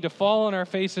 We need to fall on our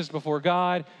faces before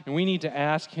God, and we need to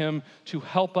ask Him to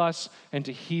help us and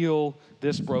to heal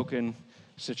this broken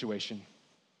situation.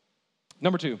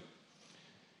 Number 2,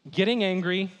 getting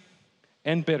angry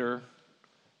and bitter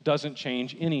doesn't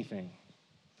change anything.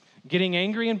 Getting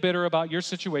angry and bitter about your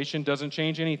situation doesn't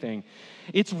change anything.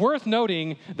 It's worth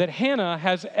noting that Hannah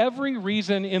has every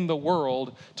reason in the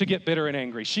world to get bitter and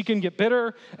angry. She can get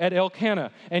bitter at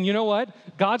Elkanah. And you know what?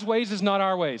 God's ways is not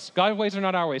our ways. God's ways are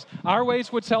not our ways. Our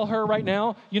ways would tell her right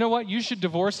now, you know what? You should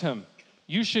divorce him.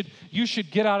 You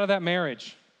should get out of that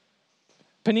marriage.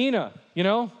 Penina,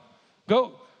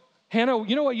 go. Hannah,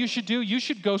 you know what you should do? You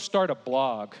should go start a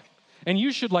blog. And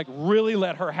you should really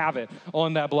let her have it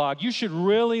on that blog. You should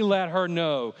really let her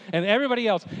know. And everybody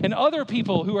else, and other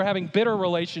people who are having bitter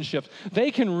relationships,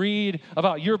 they can read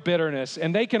about your bitterness,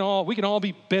 and we can all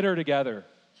be bitter together.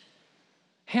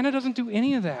 Hannah doesn't do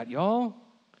any of that, y'all.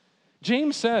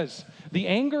 James says, the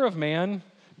anger of man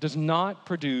does not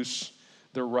produce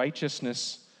the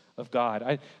righteousness of God.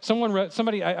 I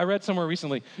read somewhere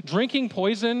recently, drinking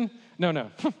poison,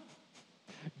 no.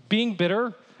 Being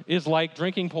bitter is like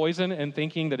drinking poison and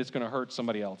thinking that it's going to hurt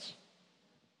somebody else.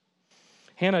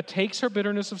 Hannah takes her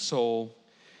bitterness of soul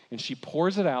and she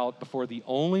pours it out before the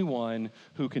only one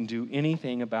who can do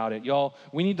anything about it. Y'all,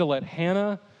 we need to let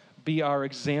Hannah be our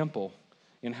example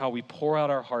in how we pour out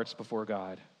our hearts before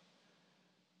God.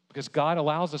 Because God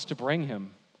allows us to bring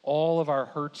Him all of our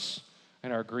hurts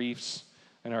and our griefs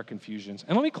and our confusions.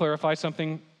 And let me clarify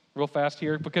something real fast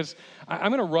here, because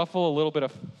I'm going to ruffle a little bit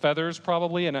of feathers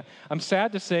probably, and I'm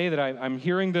sad to say that I'm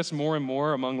hearing this more and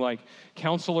more among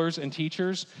counselors and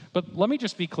teachers, but let me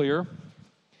just be clear.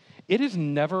 It is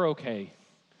never okay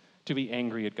to be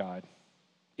angry at God.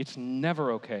 It's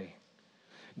never okay.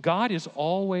 God is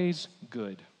always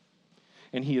good,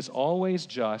 and He is always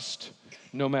just,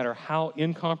 no matter how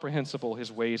incomprehensible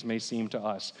His ways may seem to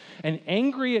us. And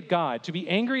to be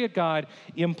angry at God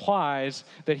implies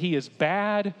that He is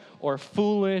bad or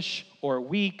foolish or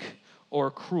weak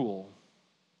or cruel.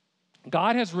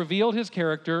 God has revealed His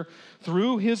character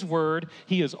through His word.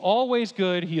 He is always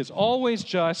good. He is always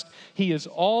just. He is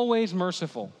always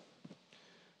merciful.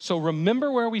 So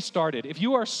remember where we started. If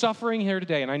you are suffering here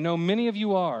today, and I know many of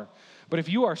you are, but if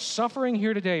you are suffering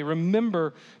here today,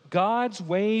 remember God's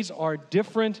ways are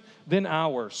different than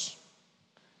ours.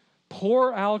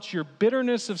 Pour out your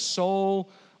bitterness of soul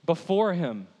before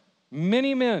Him.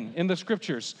 Many men in the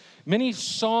scriptures, many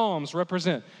psalms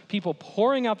represent people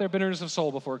pouring out their bitterness of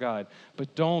soul before God.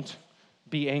 But don't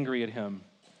be angry at Him.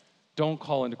 Don't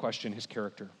call into question His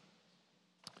character.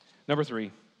 Number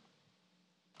 3,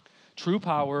 true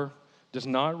power does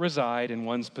not reside in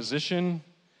one's position,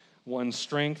 one's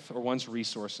strength, or one's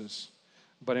resources,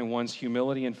 but in one's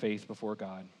humility and faith before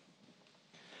God.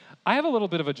 I have a little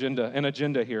bit of an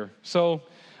agenda here. So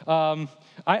I've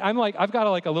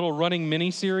got a little running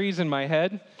mini series in my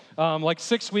head.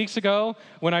 6 weeks ago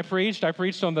when I preached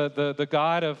on the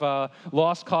God of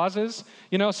lost causes.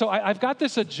 So I've got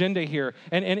this agenda here.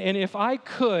 And if I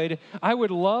could, I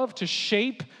would love to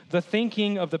shape the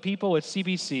thinking of the people at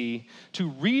CBC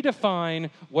to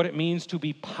redefine what it means to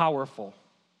be powerful.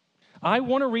 I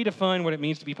want to redefine what it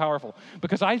means to be powerful,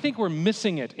 because I think we're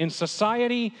missing it in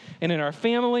society and in our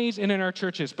families and in our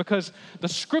churches, because the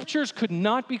scriptures could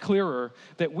not be clearer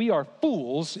that we are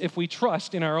fools if we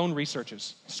trust in our own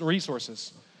resources.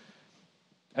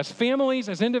 As families,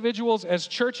 as individuals, as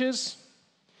churches,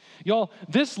 y'all,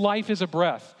 this life is a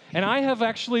breath. And I have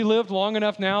actually lived long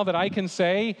enough now that I can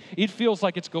say it feels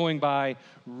like it's going by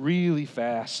really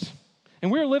fast.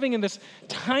 And we're living in this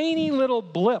tiny little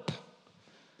blip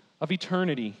of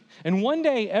eternity. And one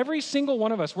day, every single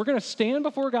one of us, we're going to stand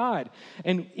before God.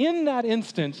 And in that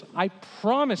instant, I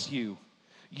promise you,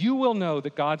 you will know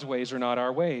that God's ways are not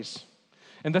our ways.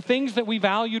 And the things that we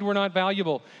valued were not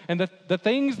valuable. And the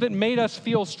things that made us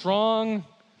feel strong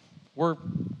were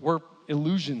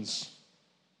illusions.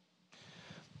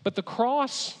 But the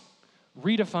cross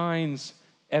redefines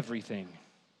everything.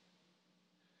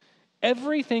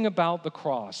 Everything about the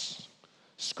cross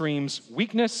screams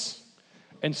weakness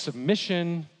and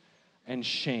submission and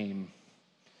shame.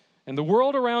 And the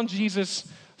world around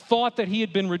Jesus thought that he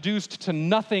had been reduced to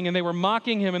nothing, and they were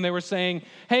mocking him, and they were saying,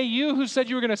 hey, you who said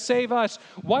you were going to save us,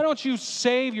 why don't you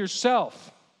save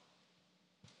yourself?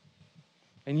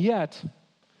 And yet,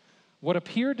 what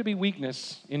appeared to be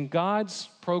weakness in God's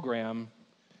program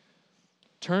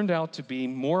turned out to be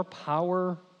more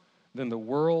power than the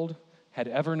world had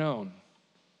ever known.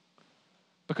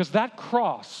 Because that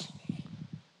cross,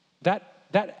 that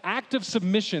act of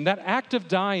submission, that act of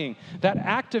dying, that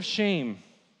act of shame,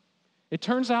 it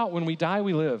turns out when we die,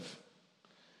 we live.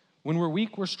 When we're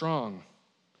weak, we're strong.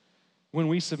 When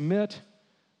we submit,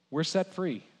 we're set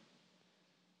free.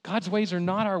 God's ways are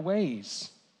not our ways.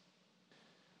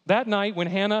 That night when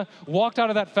Hannah walked out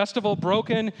of that festival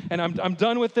broken, and I'm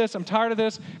done with this, I'm tired of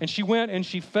this, and she went and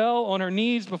she fell on her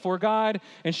knees before God,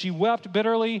 and she wept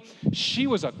bitterly, she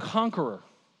was a conqueror.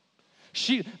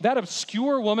 That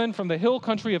obscure woman from the hill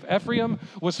country of Ephraim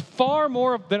was far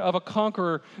more of a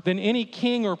conqueror than any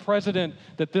king or president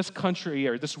that this country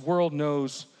or this world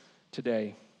knows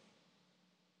today.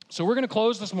 So we're going to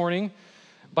close this morning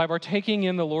by partaking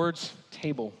in the Lord's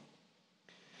table.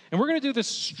 And we're going to do this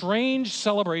strange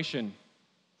celebration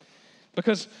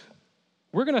because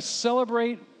we're going to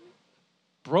celebrate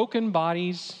broken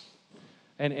bodies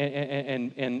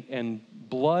and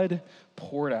blood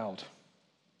poured out.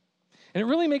 And it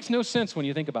really makes no sense when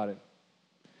you think about it.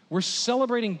 We're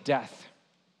celebrating death.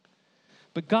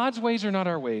 But God's ways are not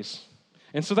our ways.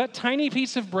 And so that tiny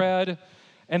piece of bread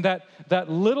and that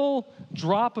little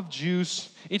drop of juice,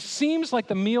 it seems like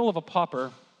the meal of a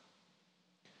pauper,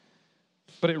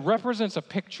 but it represents a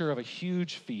picture of a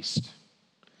huge feast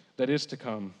that is to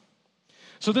come.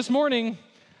 So this morning,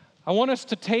 I want us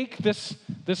to take this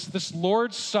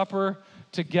Lord's Supper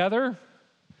together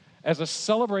as a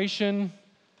celebration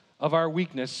of our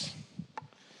weakness.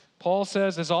 Paul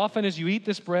says, as often as you eat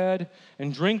this bread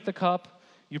and drink the cup,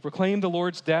 you proclaim the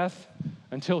Lord's death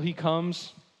until he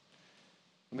comes.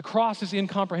 And the cross is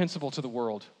incomprehensible to the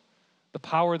world, the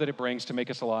power that it brings to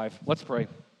make us alive. Let's pray.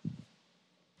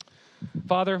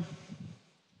 Father,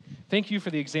 thank you for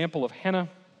the example of Hannah.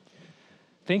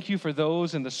 Thank you for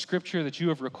those in the scripture that you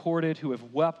have recorded who have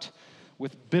wept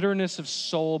with bitterness of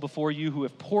soul before you, who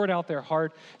have poured out their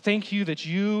heart. Thank you that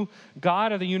you,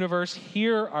 God of the universe,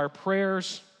 hear our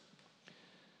prayers.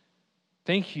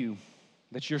 Thank you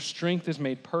that your strength is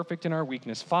made perfect in our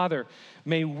weakness. Father,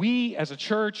 may we as a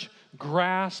church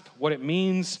grasp what it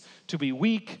means to be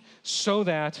weak so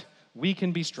that we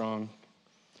can be strong.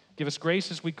 Give us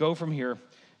grace as we go from here,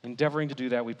 endeavoring to do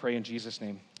that, we pray in Jesus'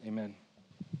 name. Amen.